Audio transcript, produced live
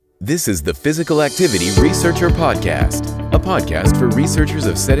This is the Physical Activity Researcher Podcast, a podcast for researchers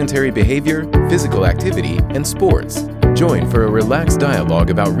of sedentary behavior, physical activity, and sports. Join for a relaxed dialogue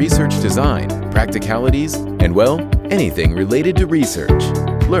about research design, practicalities, and, well, anything related to research.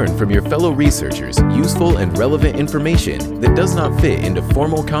 Learn from your fellow researchers useful and relevant information that does not fit into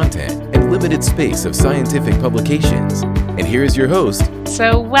formal content and limited space of scientific publications. And here is your host.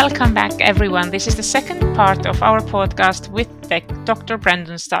 So welcome back, everyone. This is the second part of our podcast with Dr.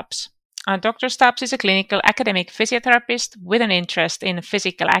 Brandon Stubbs. Dr. Stubbs is a clinical academic physiotherapist with an interest in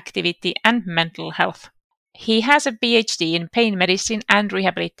physical activity and mental health. He has a PhD in pain medicine and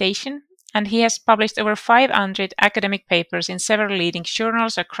rehabilitation, and he has published over 500 academic papers in several leading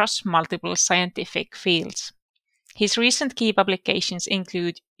journals across multiple scientific fields. His recent key publications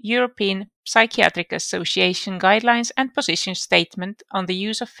include European Psychiatric Association guidelines and position statement on the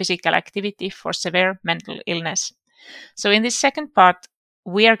use of physical activity for severe mental illness. So in this second part,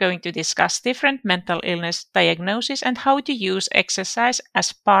 we are going to discuss different mental illness diagnoses and how to use exercise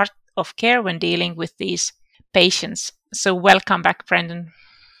as part of care when dealing with these patients. So welcome back, Brendan.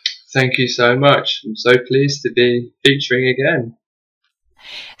 Thank you so much. I'm so pleased to be featuring again.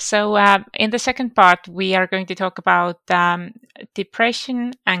 So in the second part, we are going to talk about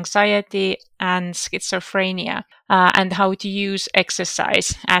depression, anxiety, and schizophrenia, and how to use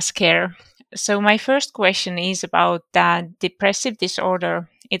exercise as care. So my first question is about depressive disorder.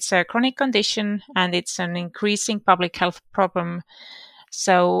 It's a chronic condition and it's an increasing public health problem.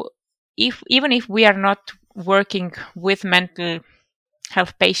 So even if we are not working with mental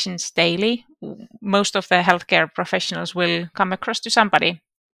health patients daily, most of the healthcare professionals will come across to somebody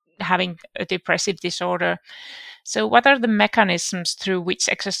having a depressive disorder. So what are the mechanisms through which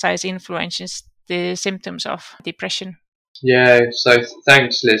exercise influences the symptoms of depression? Yeah, so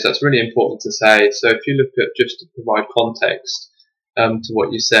thanks, Liz. That's really important to say. So if you look at, just to provide context to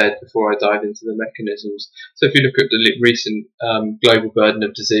what you said before I dive into the mechanisms. So if you look at the recent global burden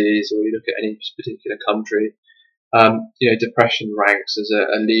of disease, or you look at any particular country, depression ranks as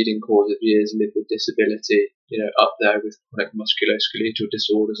a leading cause of years lived with disability, up there with chronic musculoskeletal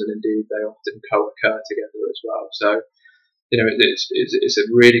disorders, and indeed they often co-occur together as well. So, it's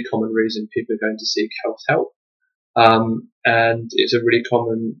a really common reason people are going to seek health help. And it's a really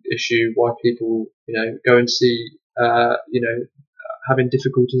common issue why people, go and see, having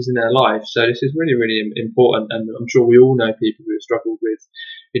difficulties in their life. So this is really, really important. And I'm sure we all know people who have struggled with,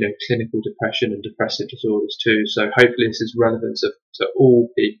 clinical depression and depressive disorders too. So hopefully this is relevant to all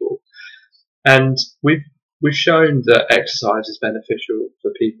people. And we've shown that exercise is beneficial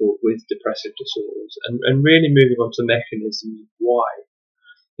for people with depressive disorders, and really moving on to mechanisms why.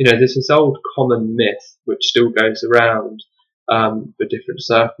 There's this old common myth which still goes around for different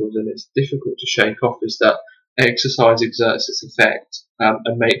circles, and it's difficult to shake off, is that exercise exerts its effect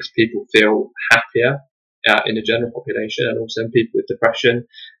and makes people feel happier in the general population, and also in people with depression,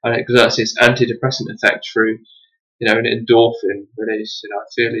 and it exerts its antidepressant effect through, an endorphin release. I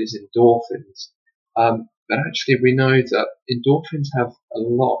feel these endorphins. But actually we know that endorphins have a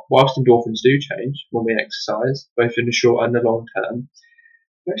lot, whilst endorphins do change when we exercise, both in the short and the long term,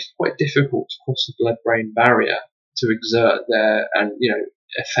 it's actually quite difficult to cross the blood-brain barrier to exert their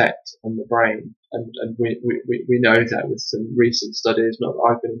effect on the brain, and we know that with some recent studies, not that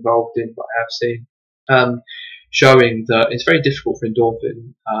I've been involved in, but I have seen, showing that it's very difficult for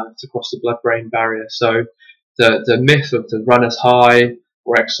endorphin to cross the blood-brain barrier. So the myth of the runner's high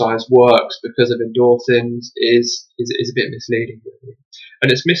or exercise works because of endorphins is a bit misleading, really.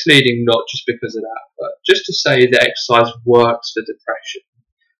 And it's misleading not just because of that, but just to say that exercise works for depression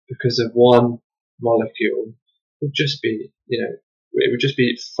because of one molecule would just be, it would just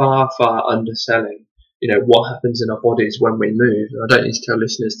be far, far underselling, what happens in our bodies when we move. And I don't need to tell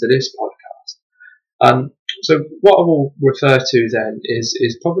listeners to this podcast. So what I will refer to then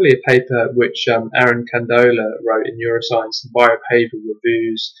is probably a paper which Aaron Candola wrote in Neuroscience and Biobehavioral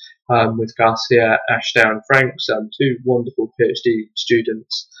Reviews with Garcia, Ashdown and Franks, two wonderful PhD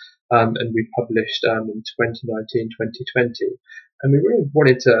students, and we published in 2019-2020. And we really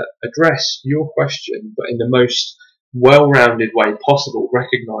wanted to address your question, but in the most well-rounded way possible,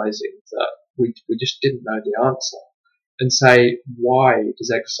 recognising that we just didn't know the answer, and say, why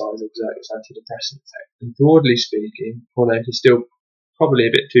does exercise exert its antidepressant effect? And broadly speaking, although it's still probably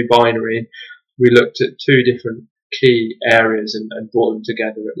a bit too binary, we looked at two different key areas and brought them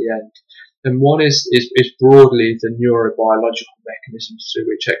together at the end. And one is broadly the neurobiological mechanisms through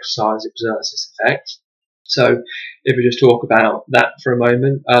which exercise exerts its effect. So if we just talk about that for a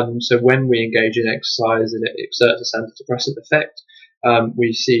moment, so when we engage in exercise and it exerts its antidepressant effect,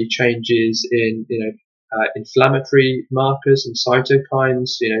 we see changes in, inflammatory markers and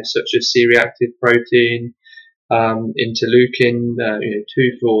cytokines, such as C-reactive protein, interleukin,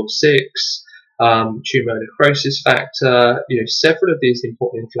 246, tumor necrosis factor, several of these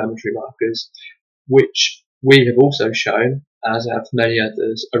important inflammatory markers, which we have also shown, as have many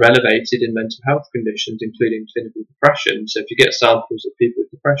others, are elevated in mental health conditions, including clinical depression. So if you get samples of people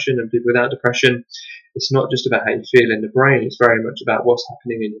with depression and people without depression, it's not just about how you feel in the brain, it's very much about what's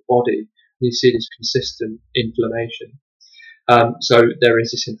happening in your body. And you see this consistent inflammation. So there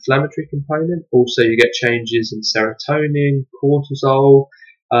is this inflammatory component. Also, you get changes in serotonin, cortisol,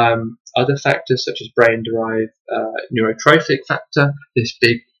 other factors such as brain-derived neurotrophic factor, this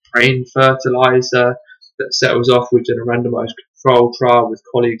big brain fertilizer that settles off. We've done a randomized control trial with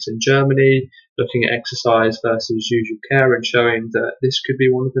colleagues in Germany looking at exercise versus usual care and showing that this could be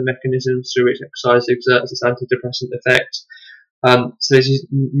one of the mechanisms through which exercise exerts its antidepressant effect. So there's these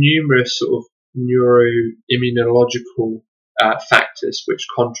numerous sort of neuroimmunological factors which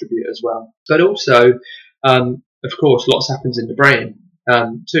contribute as well. But also, of course, lots happens in the brain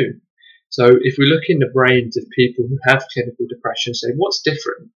too. So if we look in the brains of people who have clinical depression, say what's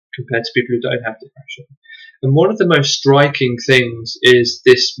different compared to people who don't have depression? And one of the most striking things is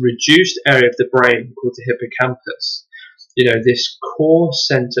this reduced area of the brain called the hippocampus. This core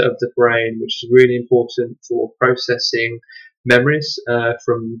center of the brain, which is really important for processing memories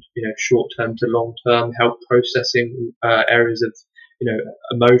from short-term to long-term, help processing areas of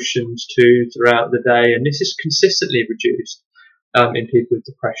emotions too throughout the day, and this is consistently reduced in people with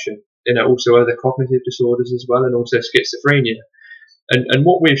depression. Also other cognitive disorders as well, and also schizophrenia. And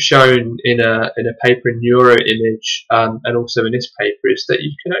what we've shown in a paper in NeuroImage and also in this paper is that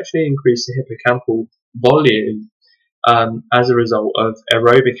you can actually increase the hippocampal volume as a result of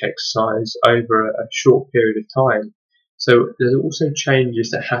aerobic exercise over a short period of time. So there's also changes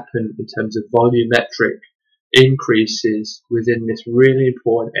that happen in terms of volumetric increases within this really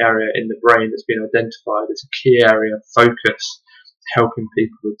important area in the brain that's been identified as a key area of focus helping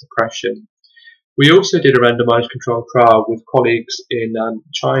people with depression. We also did a randomized controlled trial with colleagues in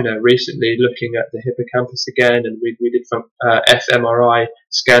China recently looking at the hippocampus again, and we did fMRI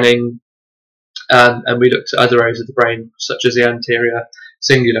scanning, and we looked at other areas of the brain such as the anterior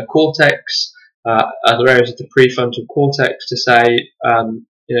cingulate cortex, other areas of the prefrontal cortex to say,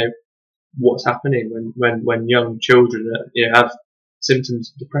 what's happening when young children have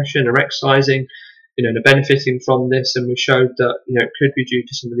symptoms of depression or exercising, they're benefiting from this, and we showed that it could be due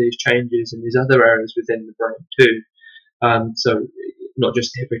to some of these changes in these other areas within the brain too. So not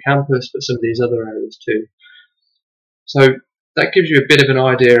just the hippocampus, but some of these other areas too. So that gives you a bit of an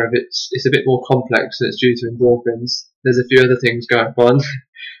idea of it's a bit more complex than it's due to endorphins. There's a few other things going on.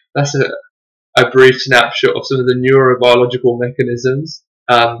 That's a brief snapshot of some of the neurobiological mechanisms.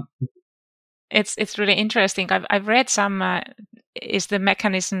 It's really interesting. I've read some. Is the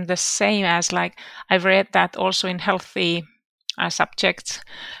mechanism the same as I've read that also in healthy subjects,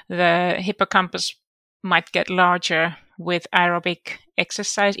 the hippocampus might get larger with aerobic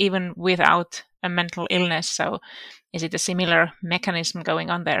exercise even without a mental illness. So is it a similar mechanism going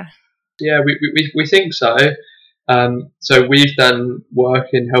on there? Yeah, we think so. So we've done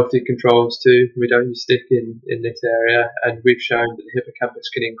work in healthy controls too. We don't stick in this area, and we've shown that the hippocampus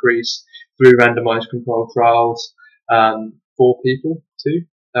can increase through randomized controlled trials for people too.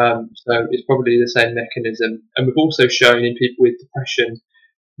 So it's probably the same mechanism. And we've also shown in people with depression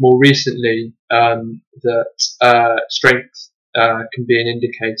more recently that strength can be an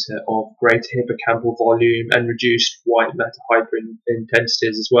indicator of greater hippocampal volume and reduced white matter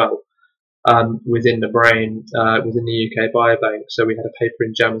hyperintensities as well within the brain, within the UK Biobank. So we had a paper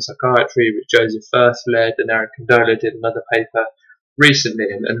in JAMA Psychiatry which Joseph Firth led, and Eric Condola did another paper recently,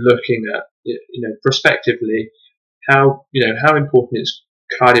 and looking at prospectively how important is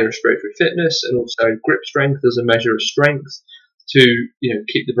cardiorespiratory fitness and also grip strength as a measure of strength to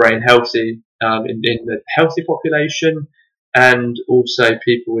keep the brain healthy in the healthy population and also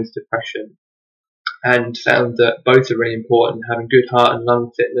people with depression, and found that both are really important. Having good heart and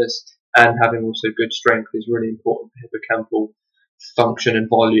lung fitness and having also good strength is really important for hippocampal function and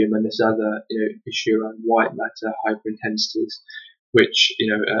volume, and this other issue around white matter hyperintensities, which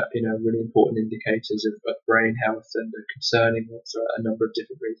are really important indicators of brain health and are concerning for a number of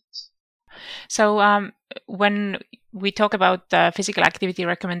different reasons. So when we talk about physical activity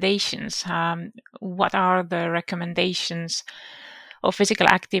recommendations, what are the recommendations of physical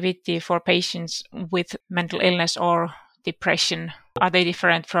activity for patients with mental illness or depression? Are they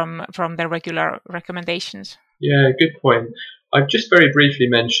different from the regular recommendations? Yeah, good point. I've just very briefly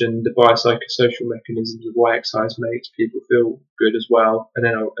mentioned the biopsychosocial mechanisms of why exercise makes people feel good as well, and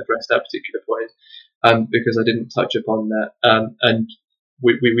then I'll address that particular point. because I didn't touch upon that. And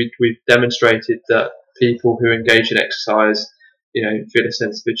we've demonstrated that people who engage in exercise, feel a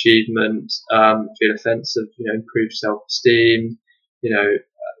sense of achievement, feel a sense of, improved self-esteem,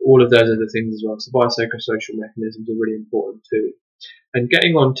 all of those other things as well. So biopsychosocial mechanisms are really important too. And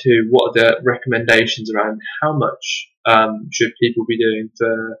getting on to what are the recommendations around how much should people be doing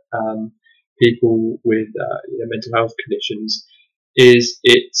for people with mental health conditions,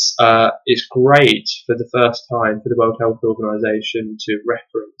 it's great for the first time for the World Health Organization to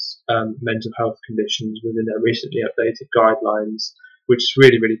reference mental health conditions within their recently updated guidelines, which is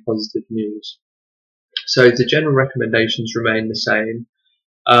really, really positive news. So the general recommendations remain the same,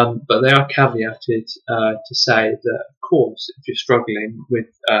 but they are caveated to say that, of course, if you're struggling with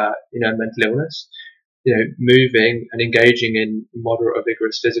mental illness, moving and engaging in moderate or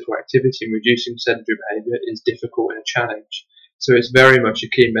vigorous physical activity and reducing sedentary behaviour is difficult and a challenge. So it's very much a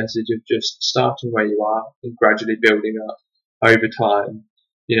key message of just starting where you are and gradually building up over time.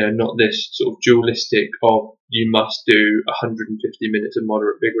 Not this sort of dualistic of you must do 150 minutes of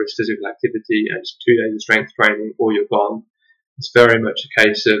moderate vigorous physical activity and 2 days of strength training or you're gone. It's very much a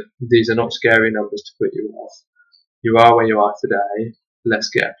case of these are not scary numbers to put you off. You are where you are today. Let's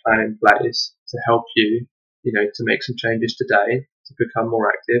get a plan in place to help you, to make some changes today, to become more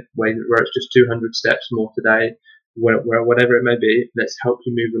active, where it's just 200 steps more today, whatever it may be. Let's help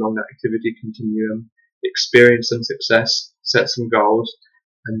you move along that activity continuum, experience some success, set some goals,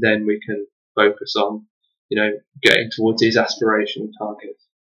 and then we can focus on, getting towards these aspirational targets.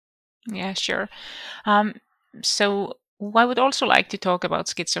 Yeah, sure. So I would also like to talk about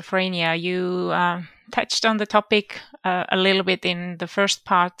schizophrenia. You touched on the topic a little bit in the first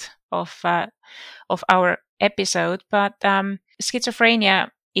part of our episode, but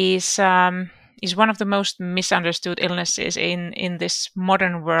schizophrenia is one of the most misunderstood illnesses in this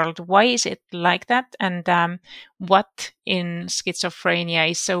modern world. Why is it like that? And what in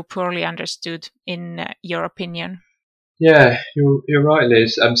schizophrenia is so poorly understood, in your opinion? Yeah, you're right,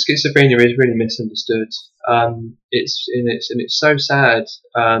 Liz. Schizophrenia is really misunderstood. It's so sad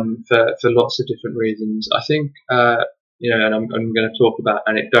for lots of different reasons. I think and I'm going to talk about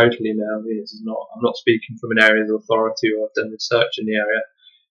anecdotally now. I'm not speaking from an area of authority or I've done research in the area,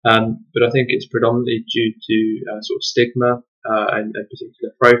 but I think it's predominantly due to sort of stigma and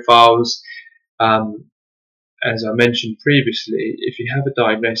particular profiles. As I mentioned previously, if you have a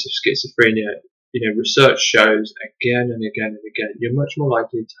diagnosis of schizophrenia, research shows again and again and again, you're much more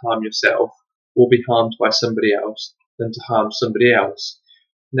likely to harm yourself or be harmed by somebody else than to harm somebody else.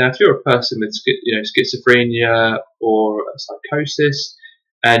 Now, if you're a person with schizophrenia or a psychosis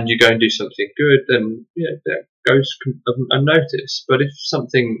and you go and do something good, then that goes unnoticed. But if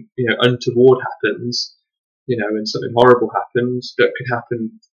something untoward happens, and something horrible happens, that could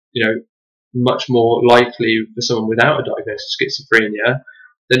happen, much more likely for someone without a diagnosis of schizophrenia,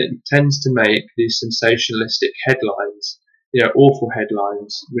 then it tends to make these sensationalistic headlines, awful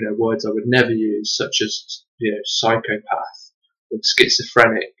headlines, words I would never use, such as, psychopath or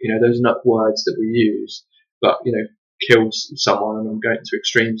schizophrenic. Those are not words that we use, but, kills someone, and I'm going to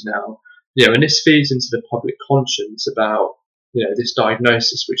extremes now. And this feeds into the public conscience about, this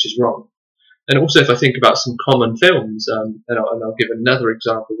diagnosis, which is wrong. And also, if I think about some common films, and I'll give another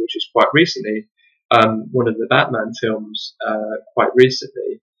example, which is quite recently, one of the Batman films, quite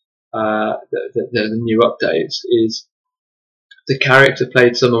recently, the new updates, is the character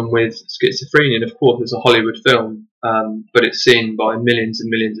played someone with schizophrenia, and of course it's a Hollywood film, but it's seen by millions and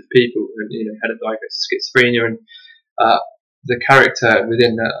millions of people who had a diagnosis of schizophrenia, and the character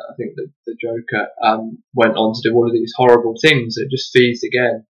within that, I think the Joker, went on to do all of these horrible things. It just feeds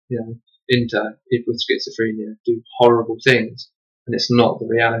again, into people with schizophrenia do horrible things, and it's not the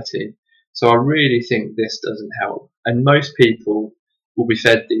reality. So I really think this doesn't help, and most people will be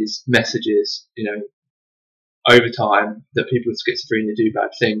fed these messages, over time, that people with schizophrenia do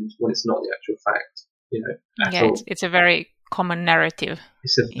bad things when it's not the actual fact, at all. It's a very common narrative.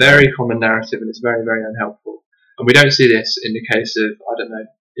 It's a very common narrative, and it's very, very unhelpful. And we don't see this in the case of, I don't know,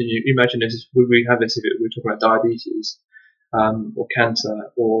 you imagine this, we have this if we're talking about diabetes, or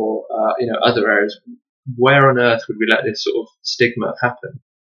cancer, or other areas. Where on earth would we let this sort of stigma happen?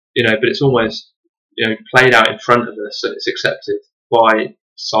 But it's almost played out in front of us, and it's accepted by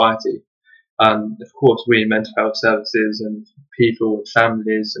society. Of course, we in mental health services and people and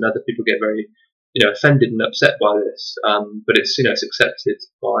families and other people get very offended and upset by this. But it's it's accepted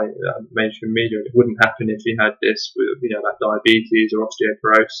by mainstream media. It wouldn't happen if you had this with like diabetes or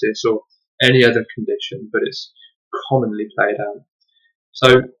osteoporosis or any other condition, but it's commonly played out.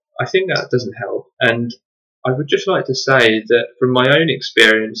 So I think that doesn't help. And I would just like to say that from my own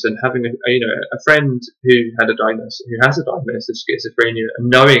experience and having a friend who has a diagnosis of schizophrenia, and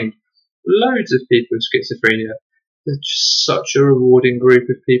knowing loads of people with schizophrenia, they're just such a rewarding group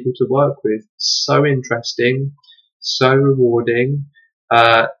of people to work with. So interesting, so rewarding,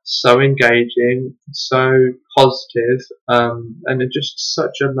 so engaging, so positive, and they're just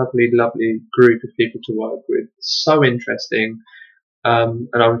such a lovely group of people to work with. So interesting, and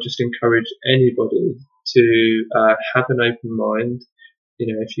I would just encourage anybody to have an open mind.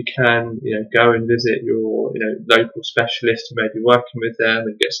 If you can, go and visit your, local specialist who may be working with them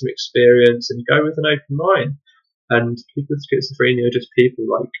and get some experience, and go with an open mind. And people with schizophrenia are just people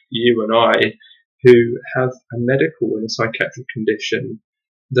like you and I who have a medical and a psychiatric condition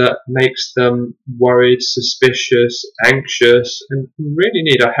that makes them worried, suspicious, anxious, and really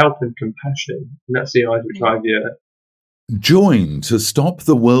need our help and compassion. And that's the eyes which I view it. Join to stop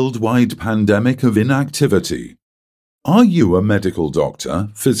the worldwide pandemic of inactivity. Are you a medical doctor,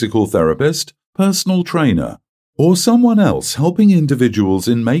 physical therapist, personal trainer, or someone else helping individuals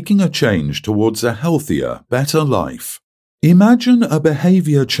in making a change towards a healthier, better life? Imagine a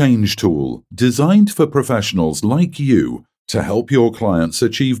behavior change tool designed for professionals like you to help your clients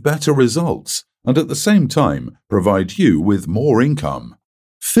achieve better results and at the same time provide you with more income.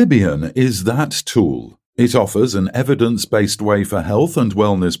 Fibion is that tool. It offers an evidence-based way for health and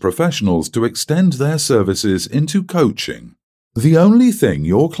wellness professionals to extend their services into coaching. The only thing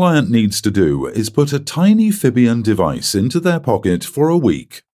your client needs to do is put a tiny Fibion device into their pocket for a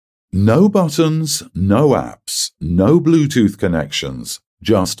week. No buttons, no apps, no Bluetooth connections,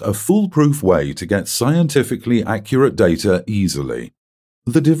 just a foolproof way to get scientifically accurate data easily.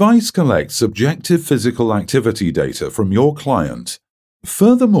 The device collects objective physical activity data from your client.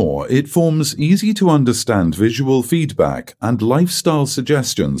 Furthermore, it forms easy-to-understand visual feedback and lifestyle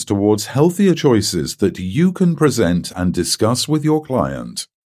suggestions towards healthier choices that you can present and discuss with your client.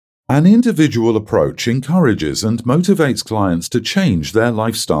 An individual approach encourages and motivates clients to change their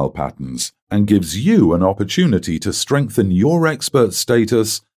lifestyle patterns and gives you an opportunity to strengthen your expert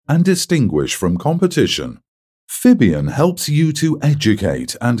status and distinguish from competition. Fibion helps you to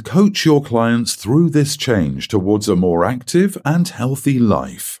educate and coach your clients through this change towards a more active and healthy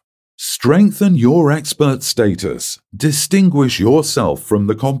life. Strengthen your expert status. Distinguish yourself from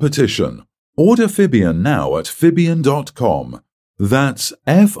the competition. Order Fibion now at Fibion.com. That's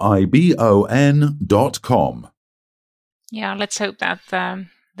Fibon.com. Yeah, let's hope that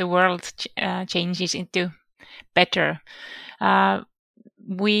the world changes into better.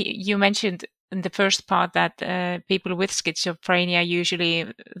 You mentioned in the first part that people with schizophrenia, usually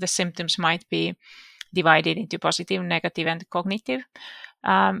the symptoms might be divided into positive, negative, and cognitive.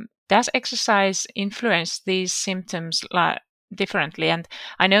 Does exercise influence these symptoms differently? And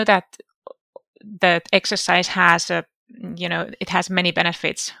I know that exercise has it has many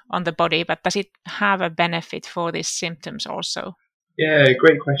benefits on the body, but does it have a benefit for these symptoms also? Yeah,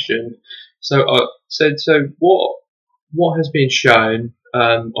 great question. So what has been shown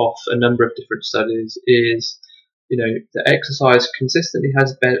off a number of different studies is, that exercise consistently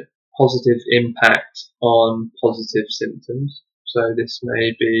has a positive impact on positive symptoms. So this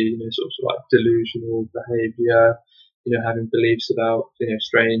may be, sort of like delusional behaviour, having beliefs about,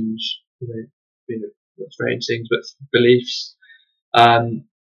 strange, not strange things, but beliefs.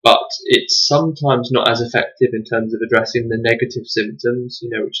 But it's sometimes not as effective in terms of addressing the negative symptoms,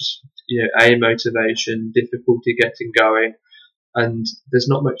 which is, amotivation, difficulty getting going. And there's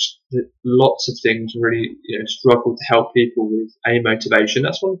not much, lots of things really, struggle to help people with amotivation.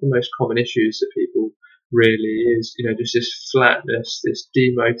 That's one of the most common issues that people really is, just this flatness, this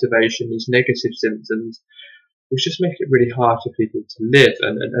demotivation, these negative symptoms, which just make it really hard for people to live.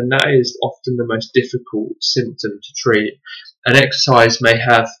 And that is often the most difficult symptom to treat. And exercise may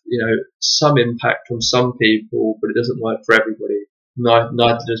have, some impact on some people, but it doesn't work for everybody.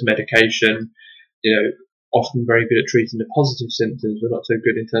 Neither does medication. Often very good at treating the positive symptoms, but not so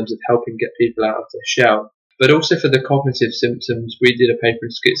good in terms of helping get people out of their shell. But also for the cognitive symptoms, we did a paper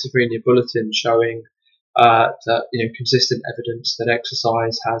in Schizophrenia Bulletin showing that consistent evidence that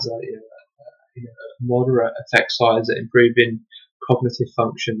exercise has a moderate effect size at improving cognitive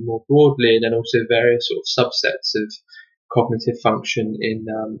function more broadly, and then also various sort of subsets of cognitive function in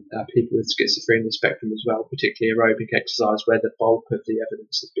people with schizophrenia spectrum as well, particularly aerobic exercise, where the bulk of the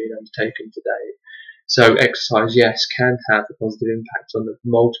evidence has been undertaken today. So exercise, yes, can have a positive impact on the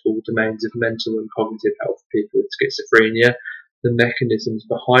multiple domains of mental and cognitive health for people with schizophrenia. The mechanisms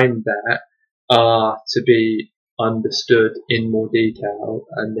behind that are to be understood in more detail,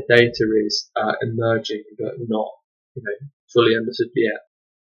 and the data is emerging but not fully understood yet.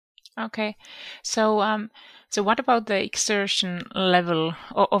 Okay, so what about the exertion level?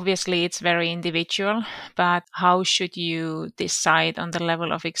 Obviously, it's very individual, but how should you decide on the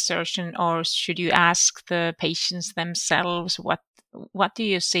level of exertion, or should you ask the patients themselves? What do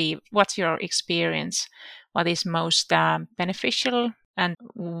you see? What's your experience? What is most beneficial, and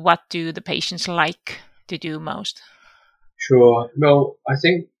what do the patients like to do most? Sure. Well, I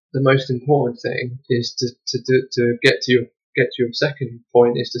think the most important thing is to get to your second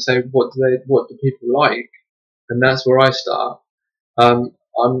point, is to say what do people like, and that's where I start.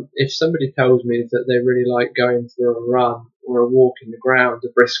 If somebody tells me that they really like going for a run or a walk in the ground, a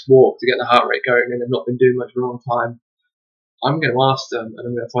brisk walk to get the heart rate going, and they've not been doing much for a long time, I'm going to ask them and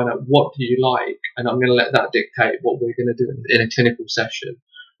I'm going to find out what do you like, and I'm going to let that dictate what we're going to do in a clinical session,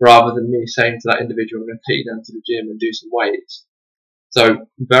 rather than me saying to that individual, I'm going to take you down to the gym and do some weights. So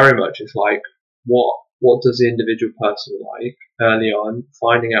very much it's like, what does the individual person like early on,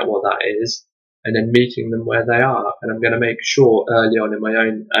 finding out what that is, and then meeting them where they are. And I'm going to make sure early on in my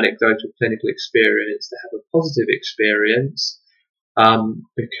own anecdotal clinical experience to have a positive experience,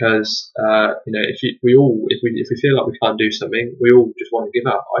 because if we feel like we can't do something, we all just want to give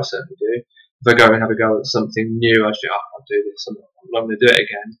up. I certainly do. If I go and have a go at something new, I say, I can't do this. I'm not going to do it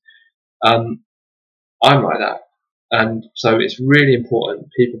again. I'm like that. And so it's really important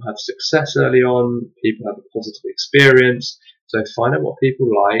people have success early on, people have a positive experience. So find out what people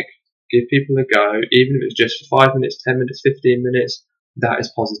like, give people a go, even if it's just for 5 minutes, 10 minutes, 15 minutes, that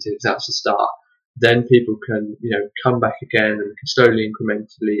is positive, that's the start. Then people can, come back again and can slowly,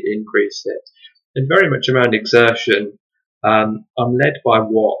 incrementally increase it. And very much around exertion, I'm led by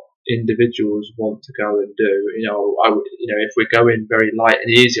what individuals want to go and do. If we're going very light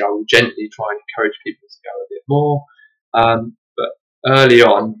and easy, I will gently try and encourage people to go a bit more. But early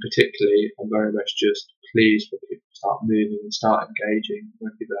on, particularly, I'm very much just pleased when people start moving and start engaging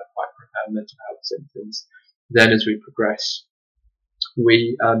when people have quite profound mental health symptoms. Then as we progress,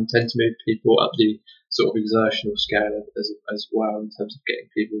 we tend to move people up the sort of exertional scale as well, in terms of getting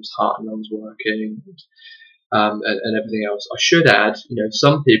people's heart and lungs working and everything else. I should add,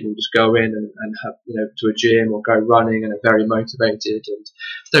 some people just go in and have, to a gym or go running and are very motivated and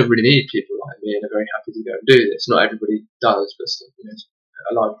don't really need people like me and are very happy to go and do this. Not everybody does, but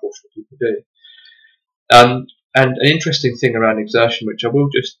a large portion of people do. And an interesting thing around exertion, which I will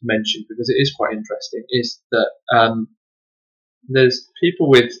just mention because it is quite interesting, is that there's people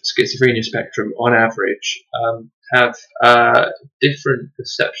with schizophrenia spectrum on average have different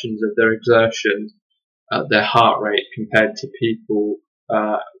perceptions of their exertion, their heart rate, compared to people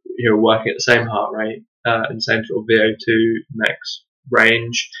who are working at the same heart rate and the same sort of VO2 max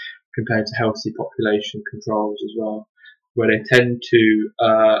range, compared to healthy population controls as well, where they tend to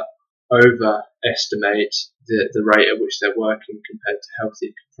overestimate the rate at which they're working compared to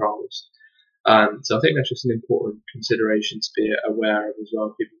healthy controls. So I think that's just an important consideration to be aware of as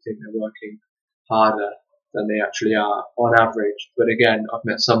well. People think they're working harder than they actually are on average. But again, I've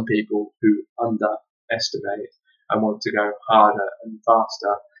met some people who underestimate and want to go harder and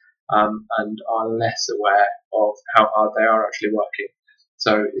faster, and are less aware of how hard they are actually working.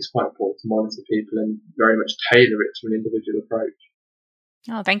 So it's quite important to monitor people and very much tailor it to an individual approach.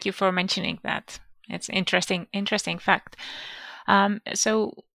 Oh, thank you for mentioning that. It's interesting fact.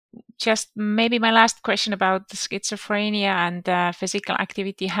 So just maybe my last question about the schizophrenia and physical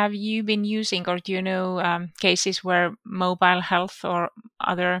activity. Have you been using, or do you know cases where mobile health or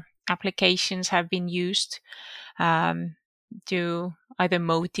other applications have been used to either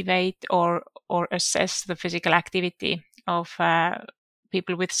motivate or assess the physical activity of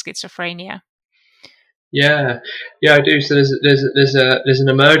people with schizophrenia? Yeah, I do. So there's an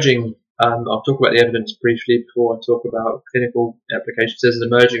emerging. I'll talk about the evidence briefly before I talk about clinical applications. There's an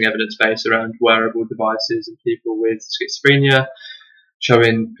emerging evidence base around wearable devices and people with schizophrenia,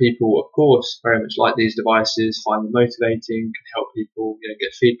 showing people, of course, very much like these devices, find them motivating, can help people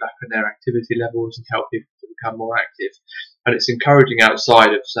get feedback on their activity levels and help people to become more active. And it's encouraging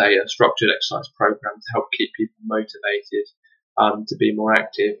outside of, say, a structured exercise program to help keep people motivated to be more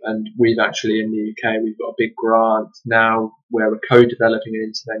active. And we've actually, in the UK, we've got a big grant now where we're co-developing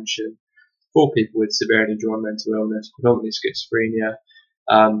an intervention for people with severe and enduring mental illness, predominantly schizophrenia,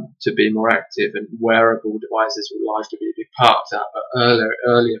 to be more active, and wearable devices will largely be a big part of that. But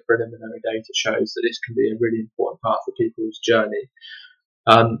earlier preliminary data shows that this can be a really important part for people's journey.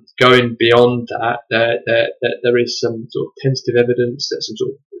 Going beyond that, there is some sort of tentative evidence that some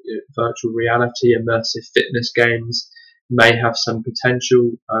sort of virtual reality, immersive fitness games may have some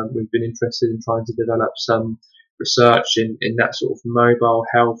potential. We've been interested in trying to develop some research in that sort of mobile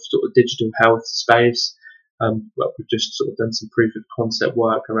health, sort of digital health space. Well, we've just sort of done some proof of concept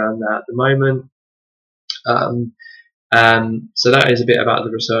work around that at the moment. So that is a bit about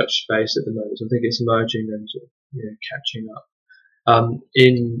the research space at the moment. So I think it's emerging and sort of, catching up.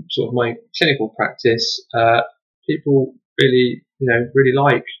 In sort of my clinical practice, people really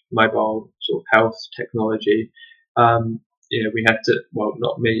like mobile sort of health technology. We had to, well,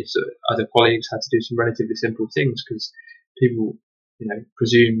 not me, so other colleagues had to do some relatively simple things because people,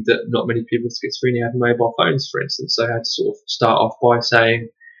 presumed that not many people with schizophrenia have mobile phones, for instance. So I had to sort of start off by saying,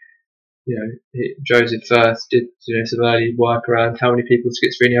 Joseph Firth did some early work around how many people with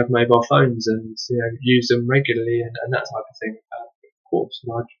schizophrenia have mobile phones and use them regularly and that type of thing. Of course,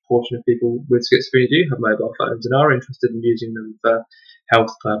 a large portion of people with schizophrenia do have mobile phones and are interested in using them for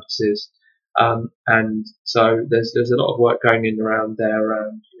health purposes. And so there's a lot of work going in around there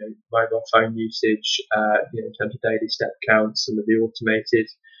around mobile phone usage, in terms of daily step counts, some of the automated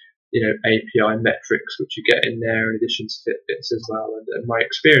API metrics which you get in there in addition to Fitbits as well. And my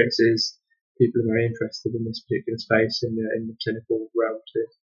experience is people are very interested in this particular space in the clinical realm too.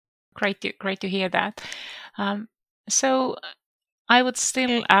 Great to hear that. So I would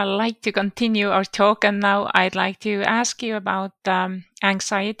still like to continue our talk, and now I'd like to ask you about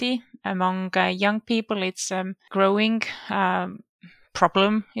anxiety among young people. It's a growing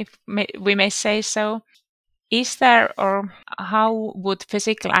problem, if we may say so. Is there, or how would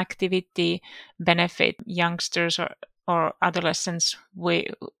physical activity benefit youngsters or adolescents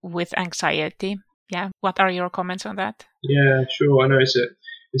with anxiety? Yeah, what are your comments on that? Yeah, sure. I know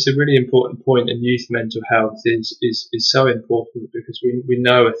it's a really important point, and youth mental health is so important because we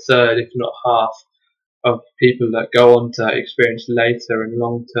know a third, if not half, of people that go on to experience later and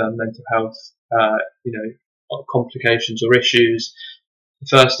long-term mental health, complications or issues.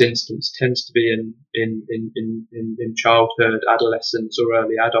 The first instance tends to be in childhood, adolescence, or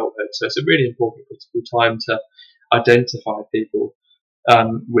early adulthood. So it's a really important critical time to identify people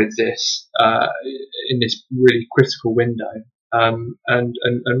with this in this really critical window. And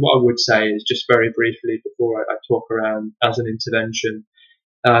what I would say is just very briefly before I talk around as an intervention.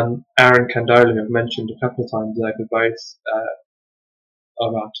 Aaron Candola, who I've mentioned a couple of times over both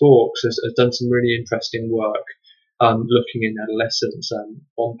of our talks, has done some really interesting work looking in adolescence.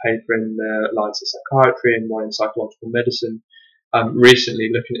 One paper in the Lines of Psychiatry and one in Psychological Medicine. Recently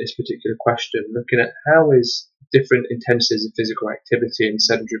looking at this particular question, looking at how is different intensities of physical activity and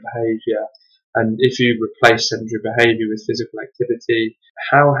sedentary behaviour, and if you replace sedentary behaviour with physical activity,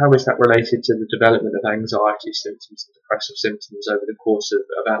 how is that related to the development of anxiety symptoms and depressive symptoms over the course of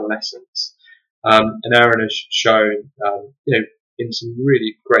adolescence? And Aaron has shown, in some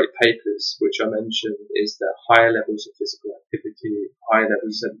really great papers, which I mentioned, is that higher levels of physical activity, high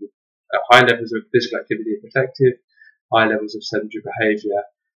levels of physical activity are protective, high levels of sedentary behaviour,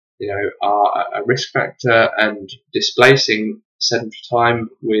 are a risk factor, and displacing sedentary time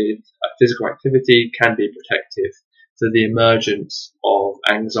with physical activity can be protective for the emergence of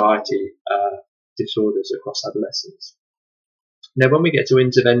anxiety disorders across adolescence. Now, when we get to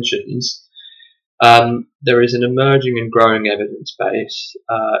interventions, there is an emerging and growing evidence base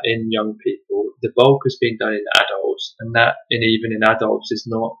in young people. The bulk has been done in adults, and that, even in adults, is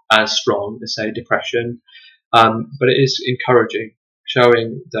not as strong as, say, depression. But it is encouraging,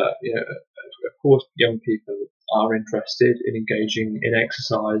 showing that, of course, young people are interested in engaging in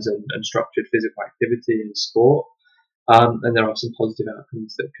exercise and structured physical activity and sport. And there are some positive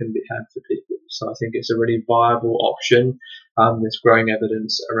outcomes that can be had for people. So I think it's a really viable option. There's growing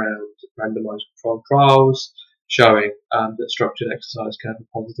evidence around randomized controlled trials showing that structured exercise can have a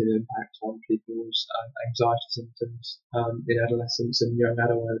positive impact on people's anxiety symptoms in adolescence and young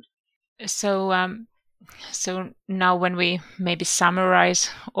adulthood. So now when we maybe summarize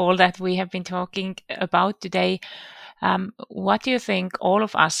all that we have been talking about today, what do you think all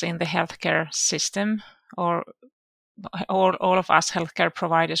of us in the healthcare system or all of us healthcare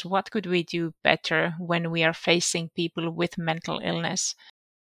providers, what could we do better when we are facing people with mental illness?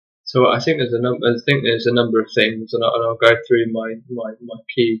 So I think there's a number of things, and I'll go through my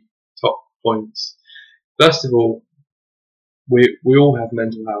key top points. First of all, we all have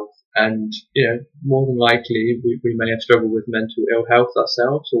mental health, and more than likely we may have struggled with mental ill health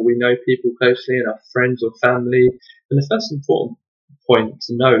ourselves, or we know people closely in our friends or family. And the first important point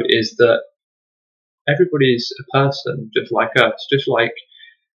to note is that everybody's a person just like us, just like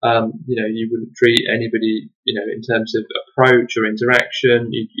you wouldn't treat anybody in terms of approach or interaction.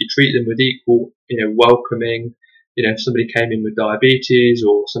 You treat them with equal welcoming. If somebody came in with diabetes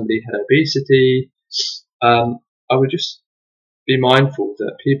or somebody had obesity, I would just be mindful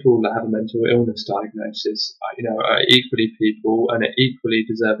that people that have a mental illness diagnosis, are equally people and are equally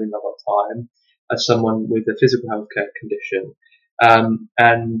deserving of our time. as someone with a physical healthcare condition.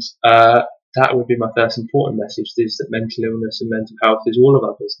 That would be my first important message, is that mental illness and mental health is all of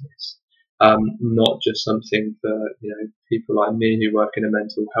our business. Not just something for people like me who work in a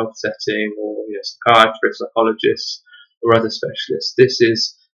mental health setting, or psychiatrists, psychologists, or other specialists. This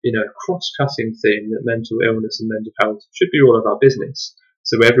is a cross-cutting theme, that mental illness and mental health should be all of our business.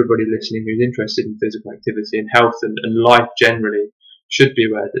 So everybody listening who's interested in physical activity and health and life generally should be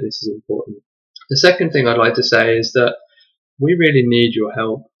aware that this is important. The second thing I'd like to say is that we really need your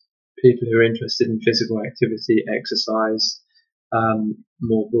help. People who are interested in physical activity, exercise,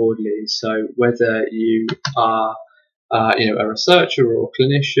 more broadly. So whether you are, a researcher or a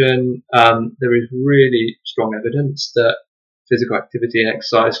clinician, there is really strong evidence that physical activity and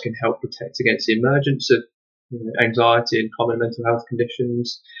exercise can help protect against the emergence of anxiety and common mental health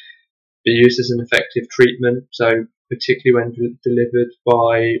conditions, be used as an effective treatment, so particularly when delivered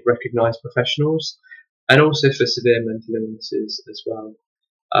by recognised professionals, and also for severe mental illnesses as well,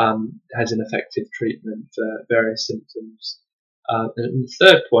 has an effective treatment for various symptoms. And the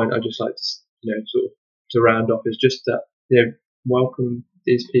third point I'd just like to to round off is just that welcome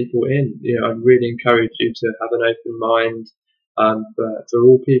these people in. I'd really encourage you to have an open mind for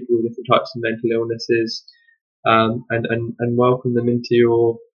all people with different types of mental illnesses, and welcome them into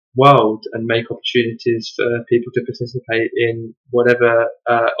your world, and make opportunities for people to participate in whatever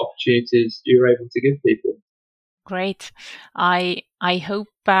opportunities you're able to give people. Great. I hope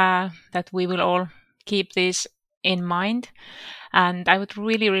that we will all keep this in mind, and I would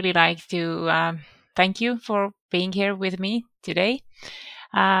really like to thank you for being here with me today.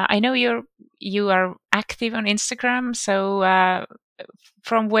 I know you are active on Instagram, so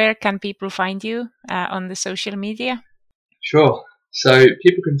from where can people find you on the social media? Sure. So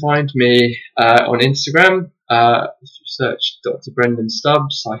people can find me on Instagram. If you search Dr. Brendan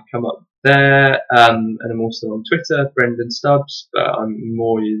Stubbs, I come up there, and I'm also on Twitter, Brendan Stubbs, but I'm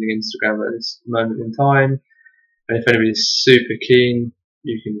more using Instagram at this moment in time. And if anybody's super keen,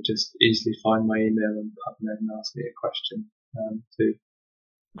 you can just easily find my email and ask me a question too.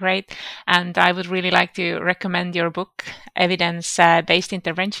 Great. And I would really like to recommend your book, Evidence-Based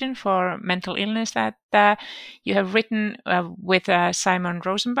Intervention for Mental Illness, that you have written with Simon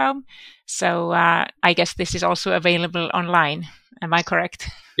Rosenbaum. So I guess this is also available online. Am I correct?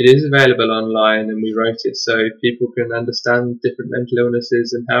 It is available online, and we wrote it so people can understand different mental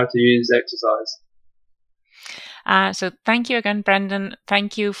illnesses and how to use exercise. So thank you again, Brendan.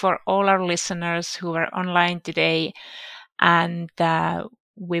 Thank you for all our listeners who are online today. And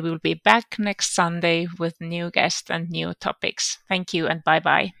we will be back next Sunday with new guests and new topics. Thank you, and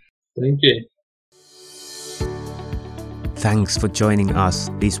bye-bye. Thank you. Thanks for joining us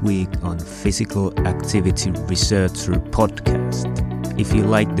this week on Physical Activity Researcher Podcast. If you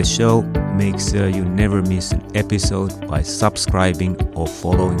like the show, make sure you never miss an episode by subscribing or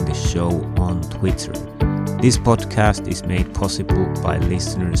following the show on Twitter. This podcast is made possible by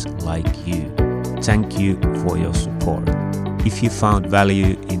listeners like you. Thank you for your support. If you found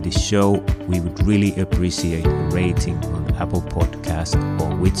value in the show, we would really appreciate a rating on Apple Podcasts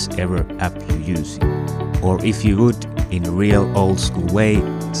or whichever app you're using. Or if you would, in a real old school way,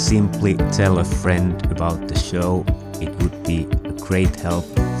 simply tell a friend about the show. It would be a great help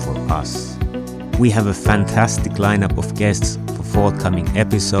for us. We have a fantastic lineup of guests for forthcoming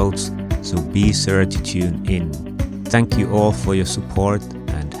episodes, so be sure to tune in. Thank you all for your support,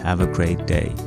 and have a great day.